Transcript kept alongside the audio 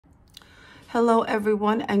Hello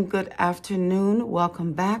everyone and good afternoon.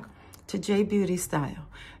 Welcome back to J Beauty Style.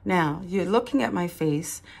 Now, you're looking at my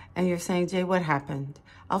face and you're saying, Jay, what happened?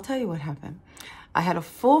 I'll tell you what happened. I had a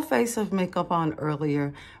full face of makeup on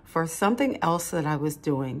earlier for something else that I was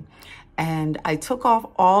doing. And I took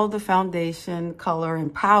off all the foundation, color,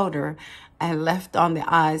 and powder and left on the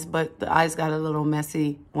eyes, but the eyes got a little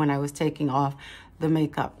messy when I was taking off the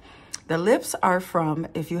makeup. The lips are from,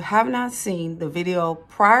 if you have not seen the video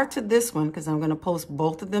prior to this one, because I'm going to post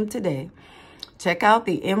both of them today, check out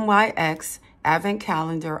the NYX Advent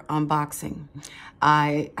Calendar unboxing.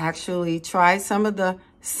 I actually tried some of the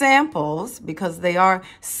samples because they are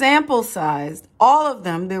sample sized. All of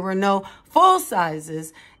them, there were no full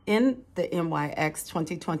sizes in the NYX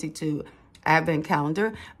 2022 Advent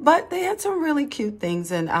Calendar, but they had some really cute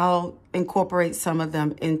things and I'll incorporate some of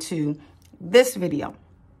them into this video.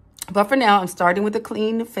 But for now, I'm starting with a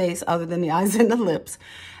clean face other than the eyes and the lips.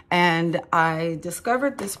 And I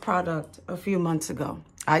discovered this product a few months ago.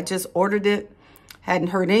 I just ordered it, hadn't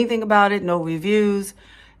heard anything about it, no reviews,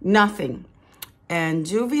 nothing. And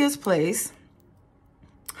Juvia's Place,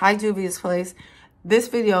 hi Juvia's Place. This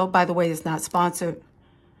video, by the way, is not sponsored,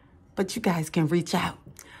 but you guys can reach out.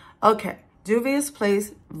 Okay, Juvia's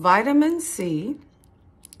Place Vitamin C.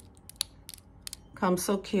 Comes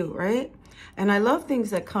so cute, right? And I love things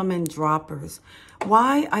that come in droppers.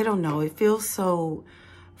 Why? I don't know. It feels so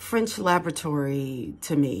French laboratory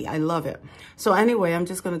to me. I love it. So anyway, I'm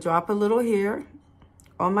just going to drop a little here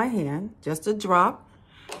on my hand, just a drop.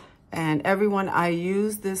 And everyone, I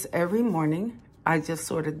use this every morning. I just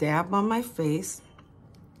sort of dab on my face,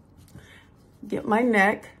 get my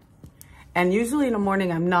neck. And usually in the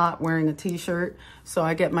morning, I'm not wearing a t-shirt, so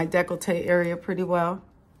I get my décolleté area pretty well.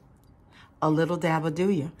 A little dab will do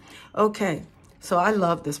you. Okay, so I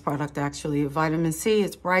love this product actually. Vitamin C,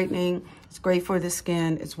 it's brightening, it's great for the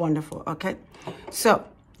skin, it's wonderful, okay? So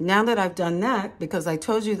now that I've done that, because I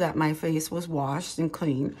told you that my face was washed and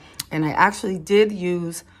clean, and I actually did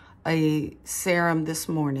use a serum this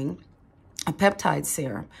morning, a peptide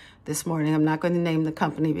serum this morning. I'm not going to name the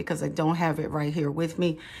company because I don't have it right here with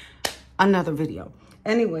me. Another video.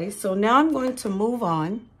 Anyway, so now I'm going to move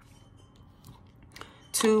on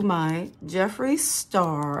to my Jeffree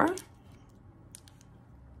Star.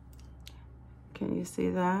 Can you see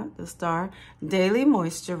that? The Star Daily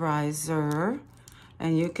Moisturizer.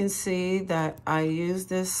 And you can see that I use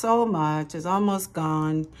this so much. It's almost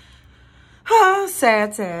gone. Ah,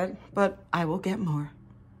 sad, sad. But I will get more.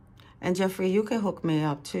 And Jeffree, you can hook me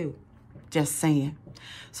up too. Just saying.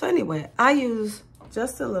 So anyway, I use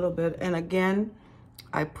just a little bit. And again,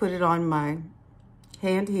 I put it on my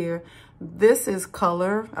hand here. This is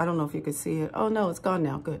color. I don't know if you can see it. Oh, no, it's gone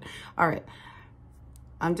now. Good. All right.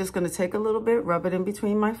 I'm just going to take a little bit, rub it in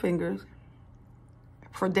between my fingers.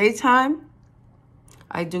 For daytime,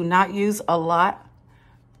 I do not use a lot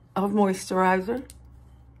of moisturizer.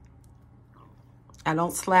 I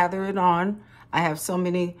don't slather it on. I have so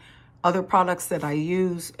many other products that I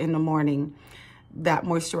use in the morning that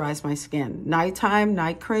moisturize my skin. Nighttime,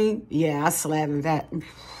 night cream, yeah, I slather that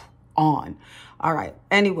on. All right.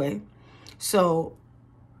 Anyway. So,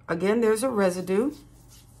 again, there's a residue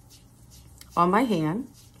on my hand.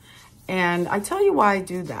 And I tell you why I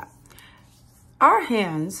do that. Our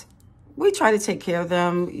hands, we try to take care of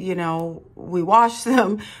them. You know, we wash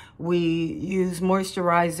them. We use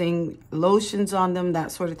moisturizing lotions on them,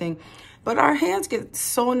 that sort of thing. But our hands get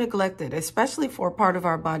so neglected, especially for a part of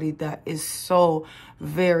our body that is so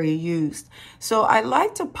very used. So I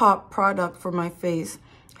like to pop product for my face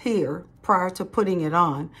here prior to putting it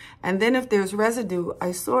on. And then if there's residue,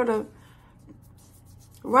 I sort of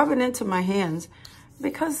rub it into my hands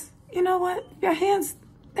because you know what? Your hands,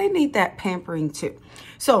 they need that pampering too.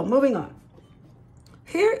 So moving on.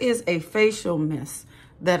 Here is a facial mist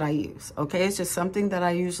that I use. Okay, it's just something that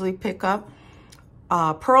I usually pick up.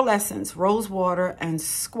 Pearl Essence, Rose Water, and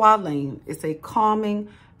Squalane. It's a calming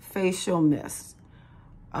facial mist.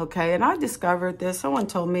 Okay, and I discovered this. Someone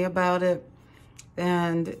told me about it.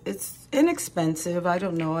 And it's inexpensive. I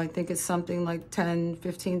don't know. I think it's something like $10,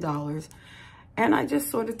 $15. And I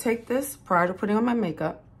just sort of take this prior to putting on my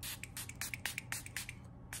makeup.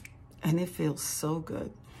 And it feels so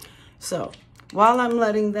good. So while I'm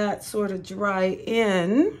letting that sort of dry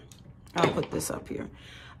in, I'll put this up here.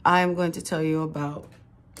 I'm going to tell you about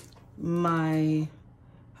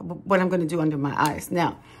what I'm going to do under my eyes.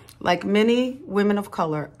 Now, like many women of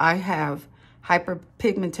color, I have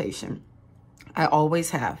hyperpigmentation. I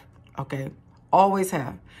always have, okay? Always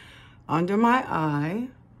have. Under my eye,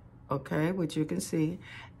 okay, which you can see,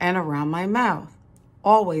 and around my mouth.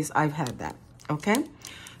 Always I've had that, okay?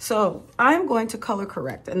 So I'm going to color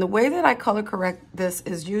correct. And the way that I color correct this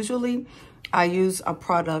is usually I use a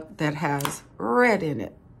product that has red in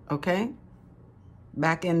it, okay?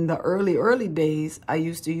 Back in the early days, I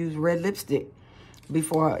used to use red lipstick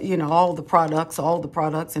before, you know, all the products and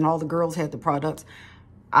all the girls had the products.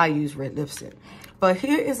 I use red lipstick. But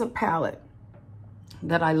here is a palette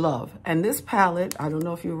that I love. And this palette, I don't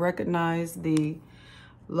know if you recognize the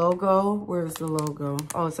logo. Where's the logo?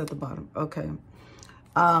 Oh, it's at the bottom. Okay.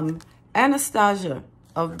 Anastasia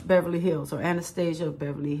of Beverly Hills, or Anastasia of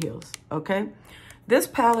Beverly Hills. Okay. This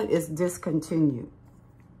palette is discontinued.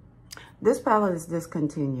 This palette is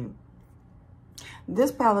discontinued.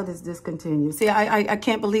 This palette is discontinued. See, I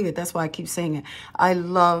can't believe it. That's why I keep saying it. I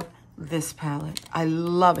love this palette. I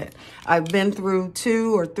love it. I've been through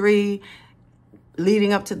 2 or 3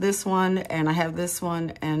 leading up to this one, and I have this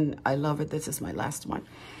one, and I love it. This is my last one.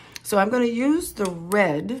 So I'm going to use the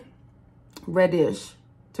reddish,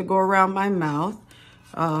 to go around my mouth.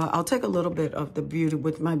 I'll take a little bit of the beauty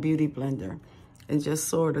with my beauty blender and just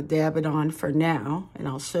sort of dab it on for now, and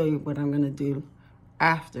I'll show you what I'm going to do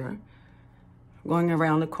after. Going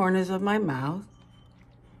around the corners of my mouth.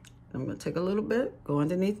 I'm going to take a little bit, go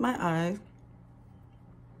underneath my eyes.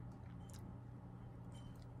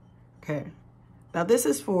 Okay. Now this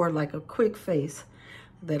is for like a quick face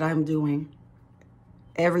that I'm doing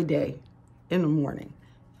every day in the morning.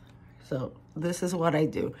 So this is what I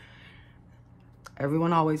do.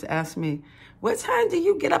 Everyone always asks me, what time do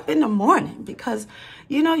you get up in the morning? Because,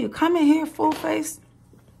 you know, you come in here full face,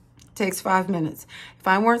 it takes 5 minutes. If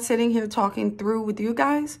I weren't sitting here talking through with you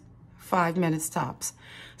guys, 5 minutes tops.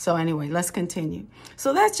 So anyway, let's continue.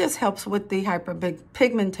 So that just helps with the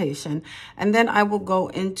hyperpigmentation. And then I will go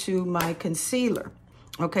into my concealer.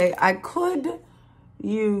 Okay, I could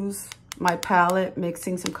use my palette,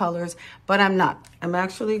 mixing some colors, but I'm not. I'm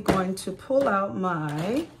actually going to pull out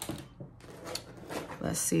my,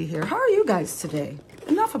 let's see here. How are you guys today?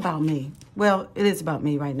 Enough about me. Well, it is about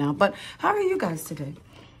me right now, but how are you guys today?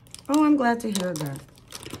 Oh, I'm glad to hear that.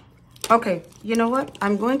 Okay, you know what?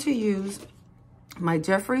 I'm going to use my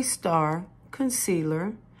Jeffree Star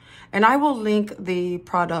concealer, and I will link the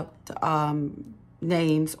product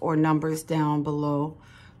names or numbers down below.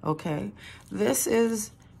 Okay, this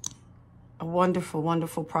is a wonderful,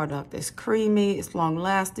 wonderful product. It's creamy, it's long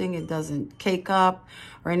lasting, it doesn't cake up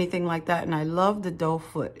or anything like that. And I love the doe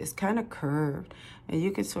foot. It's kind of curved, and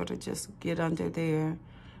you can sort of just get under there.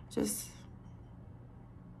 Just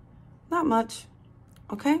not much.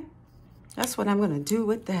 Okay, that's what I'm gonna do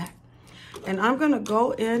with that. And I'm gonna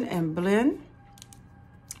go in and blend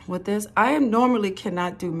with this. I normally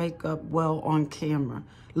cannot do makeup well on camera,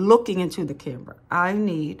 looking into the camera. I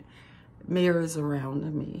need mirrors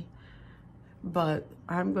around me, but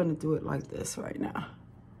I'm gonna do it like this right now,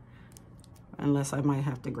 unless I might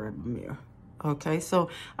have to grab a mirror. Okay, so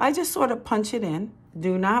I just sort of punch it in.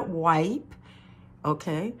 Do not wipe,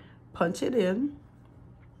 okay? Punch it in.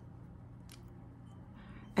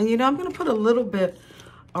 And you know, I'm gonna put a little bit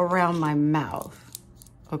around my mouth,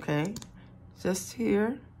 okay? Just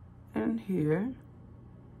here and here.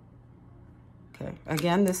 Okay,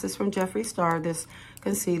 again, this is from Jeffree Star, this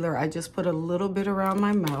concealer. I just put a little bit around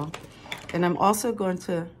my mouth. And I'm also going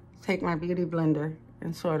to take my beauty blender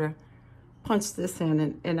and sort of punch this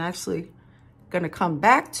in, and actually going to come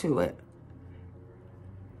back to it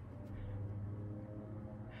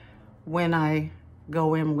when I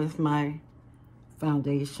go in with my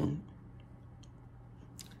foundation.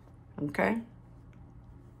 Okay?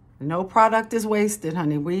 No product is wasted,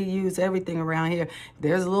 honey. We use everything around here.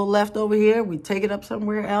 There's a little left over here. We take it up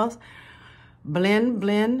somewhere else. Blend,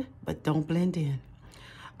 blend, but don't blend in.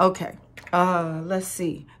 Okay, let's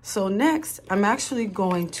see. So next, I'm actually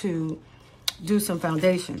going to do some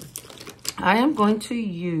foundation. I am going to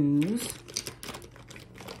use,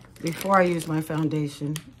 before I use my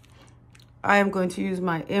foundation, I am going to use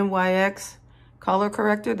my NYX color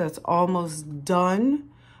corrector that's almost done.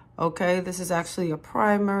 Okay, this is actually a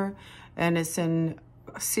primer, and it's in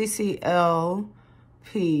CCLP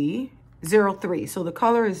 03. So the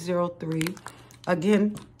color is 03.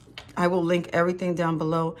 Again, I will link everything down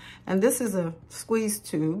below. And this is a squeeze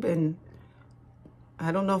tube, and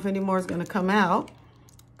I don't know if any more is going to come out,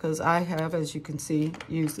 because I have, as you can see,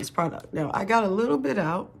 used this product. Now, I got a little bit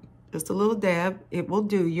out, just a little dab. It will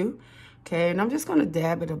do you. Okay, and I'm just going to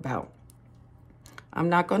dab it about. I'm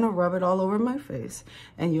not going to rub it all over my face,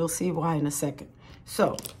 and you'll see why in a second.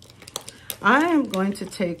 So I am going to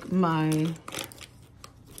take my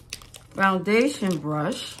foundation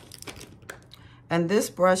brush, and this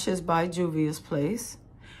brush is by Juvia's Place.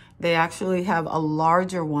 They actually have a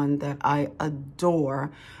larger one that I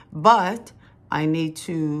adore, but I need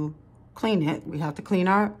to clean it. We have to clean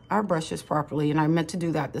our brushes properly, and I meant to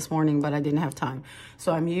do that this morning, but I didn't have time.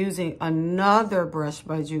 So I'm using another brush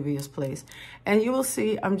by Juvia's Place. And you will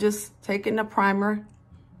see I'm just taking the primer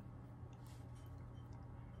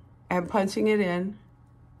and punching it in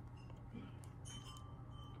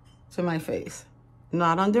to my face,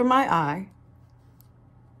 not under my eye.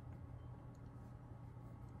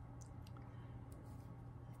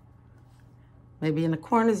 Maybe in the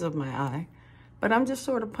corners of my eye, but I'm just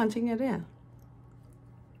sort of punching it in.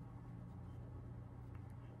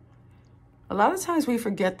 A lot of times we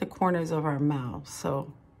forget the corners of our mouth,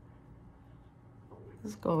 so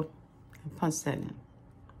let's go and punch that in.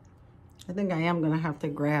 I think I am gonna have to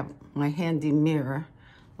grab my handy mirror.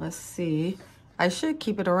 Let's see. I should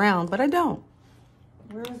keep it around, but I don't.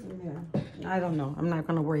 Where is the mirror? I don't know. I'm not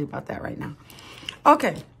gonna worry about that right now.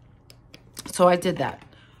 Okay, so I did that.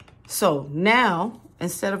 So now,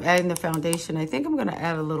 instead of adding the foundation, I think I'm gonna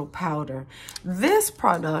add a little powder. This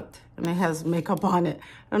product, and it has makeup on it.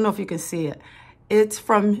 I don't know if you can see it. It's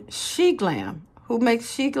from SheGlam. Who makes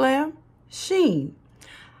SheGlam? Shein.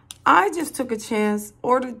 I just took a chance,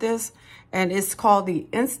 ordered this, and it's called the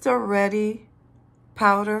Insta Ready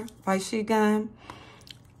Powder by SheGlam.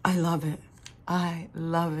 I love it. I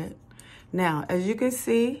love it. Now, as you can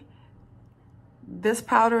see, this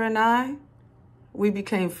powder and I, we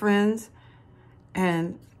became friends,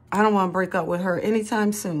 and I don't want to break up with her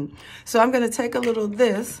anytime soon. So I'm going to take a little of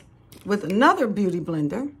this with another beauty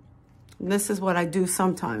blender. And this is what I do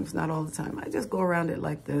sometimes, not all the time. I just go around it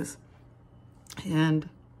like this. And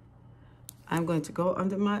I'm going to go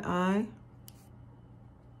under my eye.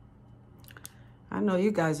 I know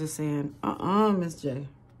you guys are saying, Miss J.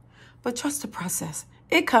 But trust the process.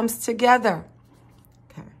 It comes together.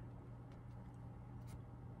 Okay.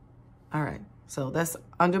 All right. So that's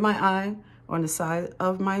under my eye, on the side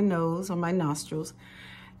of my nose, on my nostrils.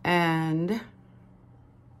 And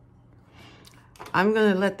I'm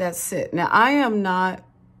going to let that sit. Now, I am not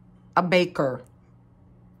a baker,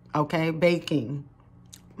 okay, baking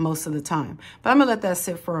most of the time. But I'm going to let that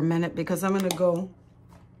sit for a minute because I'm going to go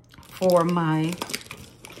for my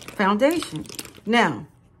foundation. Now,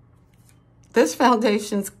 this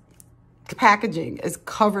foundation's packaging is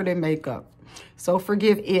covered in makeup. So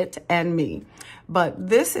forgive it and me. But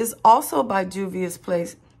this is also by Juvia's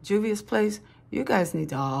Place. Juvia's Place, you guys need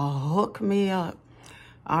to hook me up.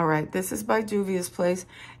 All right, this is by Juvia's Place.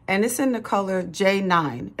 And it's in the color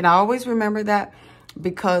J9. And I always remember that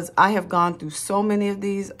because I have gone through so many of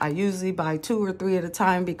these. I usually buy 2 or 3 at a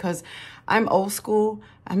time because I'm old school.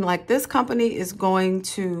 I'm like, this company is going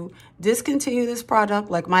to discontinue this product,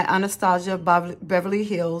 like my Anastasia Beverly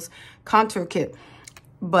Hills contour kit.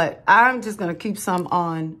 But I'm just going to keep some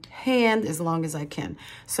on hand as long as I can.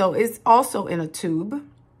 So it's also in a tube.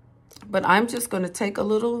 But I'm just going to take a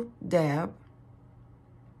little dab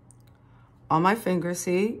on my finger.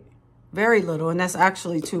 See? Very little. And that's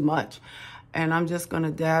actually too much. And I'm just going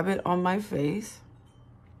to dab it on my face.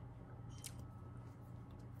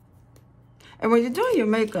 And when you're doing your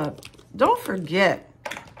makeup, don't forget,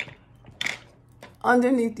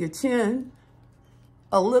 underneath your chin,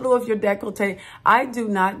 a little of your décolleté. I do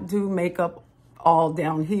not do makeup all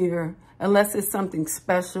down here unless it's something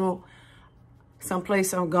special,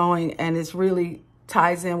 someplace I'm going, and it's really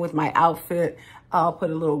ties in with my outfit. I'll put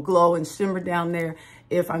a little glow and shimmer down there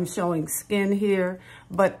if I'm showing skin here.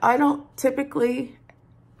 But I don't typically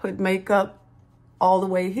put makeup all the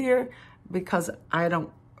way here because I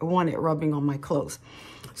don't want it rubbing on my clothes.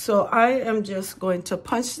 So I am just going to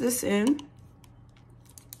punch this in.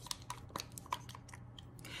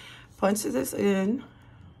 Punch this in.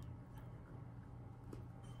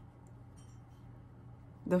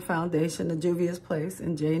 The foundation, the Juvia's Place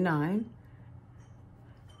in J9.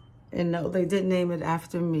 And no, they didn't name it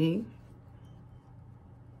after me.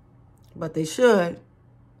 But they should.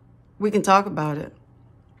 We can talk about it.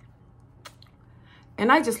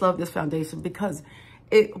 And I just love this foundation because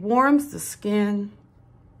it warms the skin.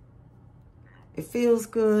 It feels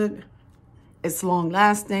good. It's long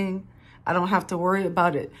lasting. I don't have to worry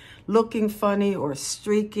about it looking funny or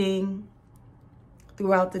streaking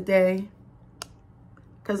throughout the day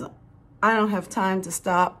because I don't have time to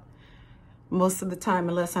stop most of the time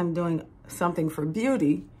unless I'm doing something for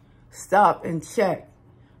beauty. Stop and check.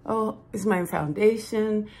 Oh, is my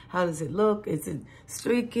foundation? How does it look? Is it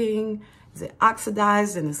streaking? Is it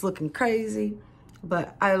oxidized and it's looking crazy?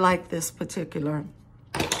 But I like this particular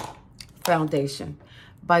foundation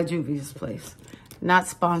by Juvia's Place. Not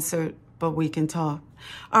sponsored, but we can talk.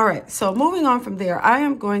 All right, so moving on from there, I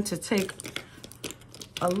am going to take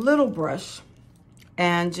a little brush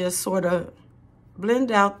and just sort of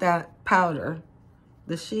blend out that powder,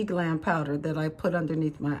 the She Glam powder that I put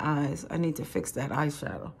underneath my eyes. I need to fix that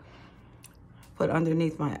eyeshadow. Put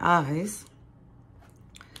underneath my eyes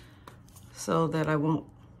so that I won't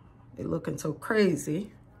be looking so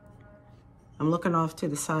crazy. I'm looking off to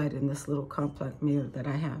the side in this little compact mirror that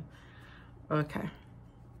I have. Okay.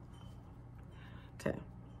 Okay.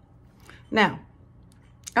 Now,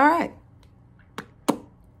 all right.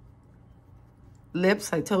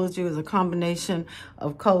 Lips, I told you, is a combination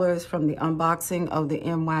of colors from the unboxing of the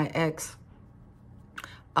NYX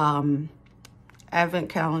Advent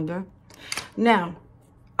Calendar. Now,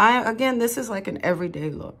 again, this is like an everyday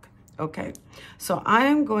look, okay? So I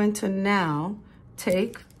am going to now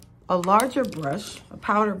take a larger brush, a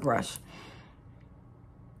powder brush,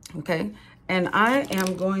 okay? And I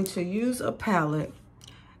am going to use a palette,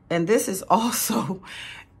 and this is also,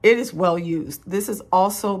 it is well used. This is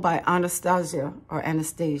also by Anastasia, or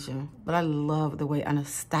Anastasia, but I love the way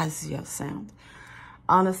Anastasia sounds.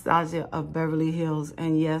 Anastasia of Beverly Hills,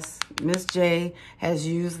 and yes, Miss J has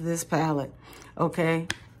used this palette, okay?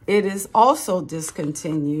 It is also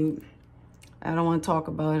discontinued. I don't want to talk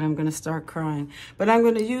about it. I'm going to start crying. But I'm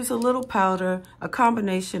going to use a little powder, a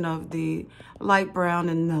combination of the light brown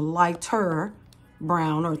and the lighter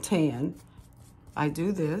brown or tan. I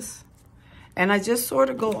do this. And I just sort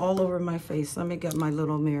of go all over my face. Let me get my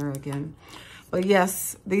little mirror again. But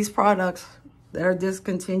yes, these products that are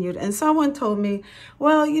discontinued. And someone told me,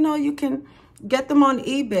 well, you know, you can get them on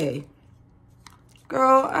eBay.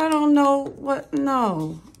 Girl, I don't know what,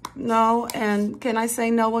 no. And can I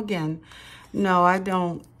say no again? No, I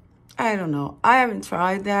don't know. I haven't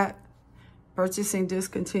tried that, purchasing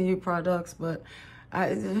discontinued products, but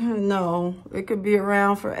no, it could be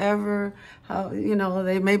around forever. You know,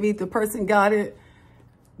 maybe the person got it,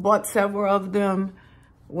 bought several of them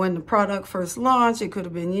when the product first launched. It could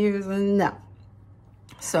have been years, and no.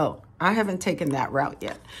 So I haven't taken that route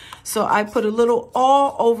yet. So I put a little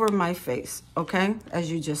all over my face, okay,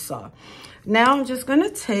 as you just saw. Now I'm just going to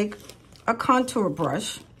take a contour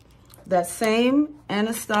brush, that same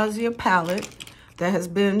Anastasia palette that has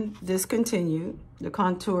been discontinued, the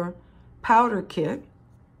contour powder kit.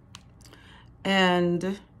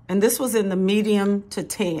 And this was in the medium to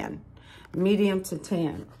tan.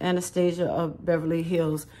 Anastasia of Beverly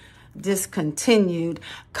Hills discontinued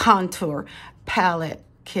contour palette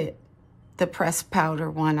kit. The pressed powder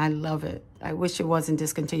one, I love it. I wish it wasn't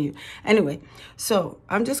discontinued. Anyway, so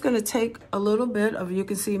I'm just going to take a little bit of, you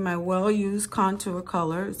can see my well-used contour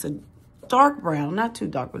color. It's a dark brown, not too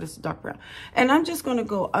dark, but it's dark brown. And I'm just going to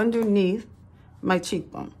go underneath my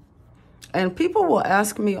cheekbone. And people will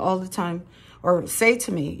ask me all the time, or say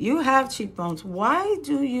to me, you have cheekbones. Why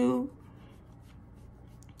do you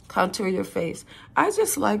contour your face? I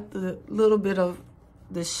just like the little bit of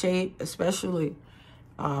the shape, especially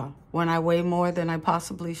when I weigh more than I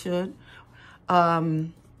possibly should. A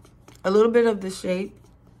little bit of the shape,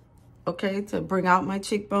 okay, to bring out my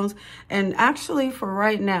cheekbones. And actually, for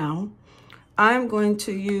right now, I'm going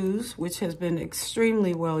to use, which has been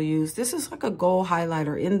extremely well used, this is like a gold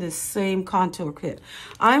highlighter in this same contour kit.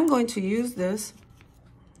 I'm going to use this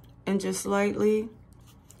and just lightly,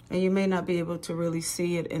 and you may not be able to really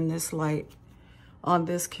see it in this light on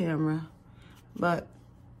this camera, but,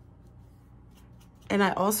 and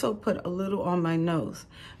I also put a little on my nose.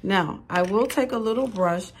 Now, I will take a little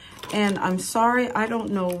brush, and I'm sorry, I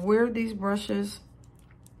don't know where these brushes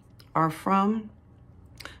are from.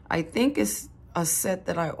 I think it's a set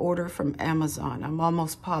that I ordered from Amazon. I'm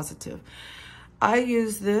almost positive. I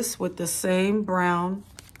use this with the same brown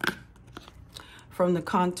from the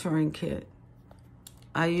contouring kit.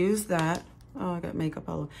 I use that. Oh, I got makeup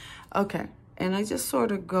all over. Okay, and I just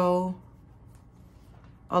sort of go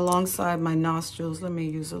alongside my nostrils. Let me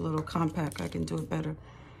use a little compact. I can do it better.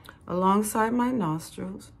 Alongside my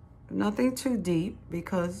nostrils. Nothing too deep,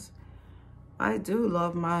 because I do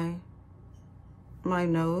love my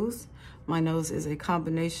nose. My nose is a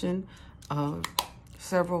combination of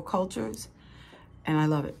several cultures, and I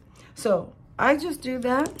love it. So I just do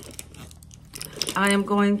that. I am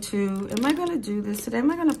going to, am I going to do this today?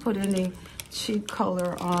 Am I going to put any cheek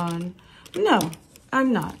color on? No,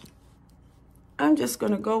 I'm not. I'm just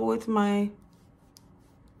going to go with my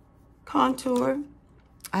contour.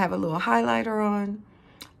 I have a little highlighter on.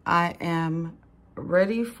 I am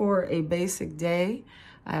ready for a basic day.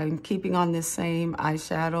 I'm keeping on this same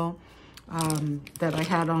eyeshadow that I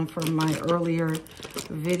had on from my earlier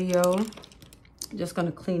video. Just going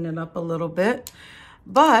to clean it up a little bit.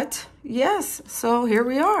 But yes, so here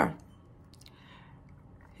we are.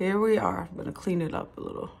 Here we are. I'm going to clean it up a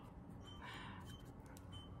little.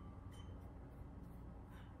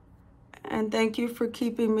 And thank you for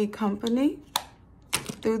keeping me company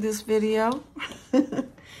through this video.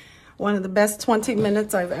 One of the best 20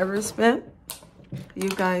 minutes I've ever spent. You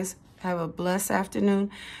guys have a blessed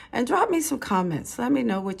afternoon. And drop me some comments. Let me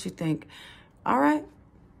know what you think. All right?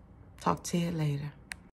 Talk to you later.